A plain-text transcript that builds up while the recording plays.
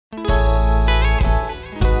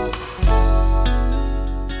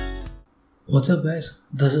What's up guys,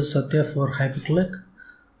 this is Satya for Hyperclick.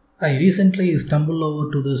 I recently stumbled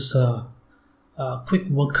over to this quick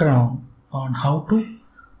workaround on how to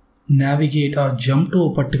navigate or jump to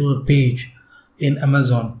a particular page in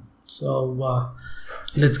Amazon. So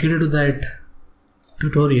let's get into that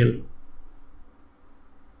tutorial.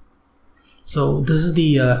 So this is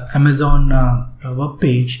the Amazon web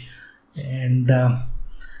page, and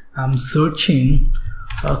I'm searching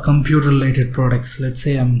computer related products. Let's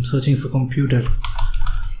say I'm searching for computer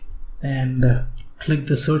and click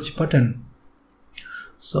the search button.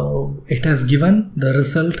 So it has given the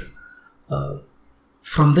result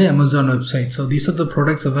from the Amazon website. So these are the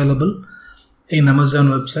products available in Amazon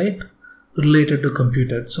website related to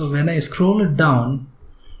computer. So when I scroll it down,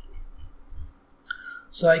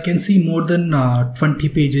 so I can see more than 20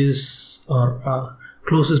 pages or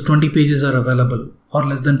closest 20 pages are available, or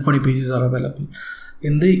less than 20 pages are available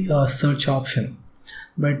in the search option.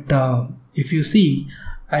 But if you see,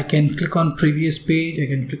 I can click on previous page, I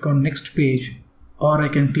can click on next page, or I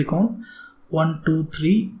can click on 1, 2,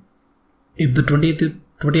 3. If the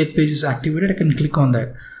 28th page is activated, I can click on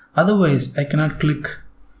that. Otherwise, I cannot click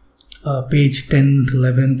page 10th,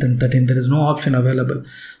 11th and 13th. There is no option available.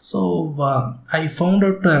 So I found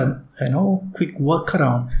out quick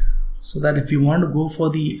workaround, so that if you want to go for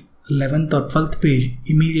the 11th or 12th page,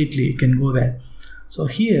 immediately you can go there. So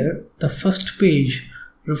here, the first page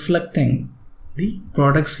reflecting the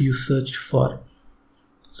products you searched for.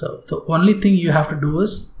 So the only thing you have to do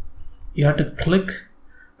is you have to click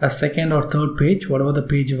a second or third page, whatever the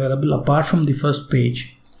page available apart from the first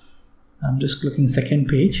page. I'm just clicking second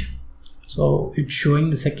page. So it's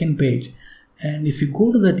showing the second page, and if you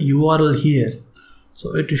go to that URL here,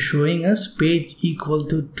 so it is showing us page equal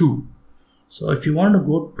to 2. So if you want to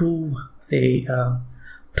go to say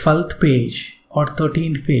 12th page or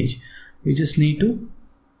 13th page, you just need to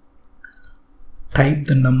type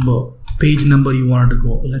the number, page number you want to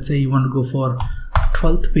go. Let's say you want to go for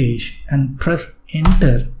 12th page and press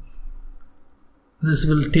enter. This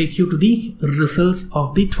will take you to the results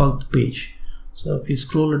of the 12th page. So if you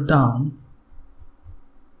scroll it down,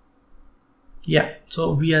 yeah,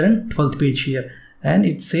 so we are in 12th page here, and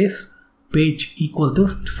it says page equal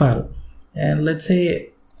to 12. And let's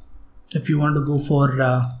say if you want to go for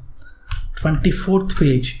 24th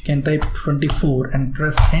page, you can type 24 and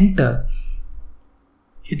press enter.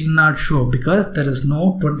 It will not show because there is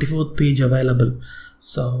no 24th page available.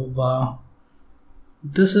 So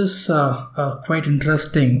this is quite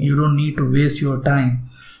interesting. You don't need to waste your time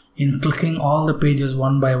in clicking all the pages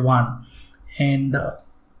one by one. And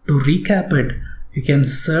to recap it, you can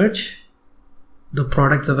search the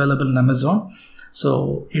products available in Amazon.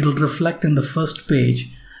 So it will reflect in the first page,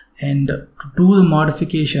 and to do the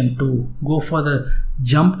modification to go for the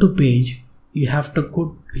jump to page, you have to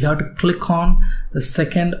click on the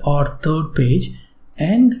second or third page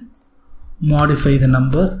and modify the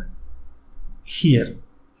number here.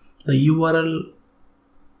 The URL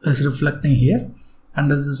is reflecting here,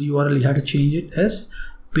 and as this URL you have to change it as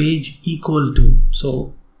page equal to.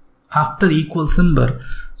 So after equal symbol,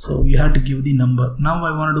 so you have to give the number. Now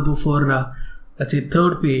I wanted to go for let's say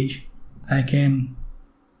third page. I can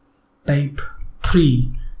type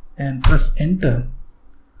 3 and press enter,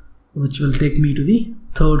 which will take me to the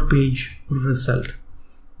third page result.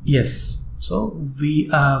 Yes, so we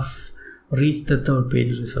have reached the third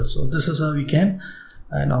page result. So this is how we can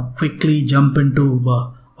quickly jump into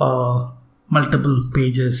multiple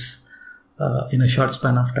pages in a short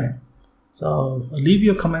span of time. So leave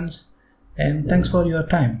your comments, and thanks for your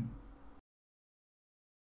time.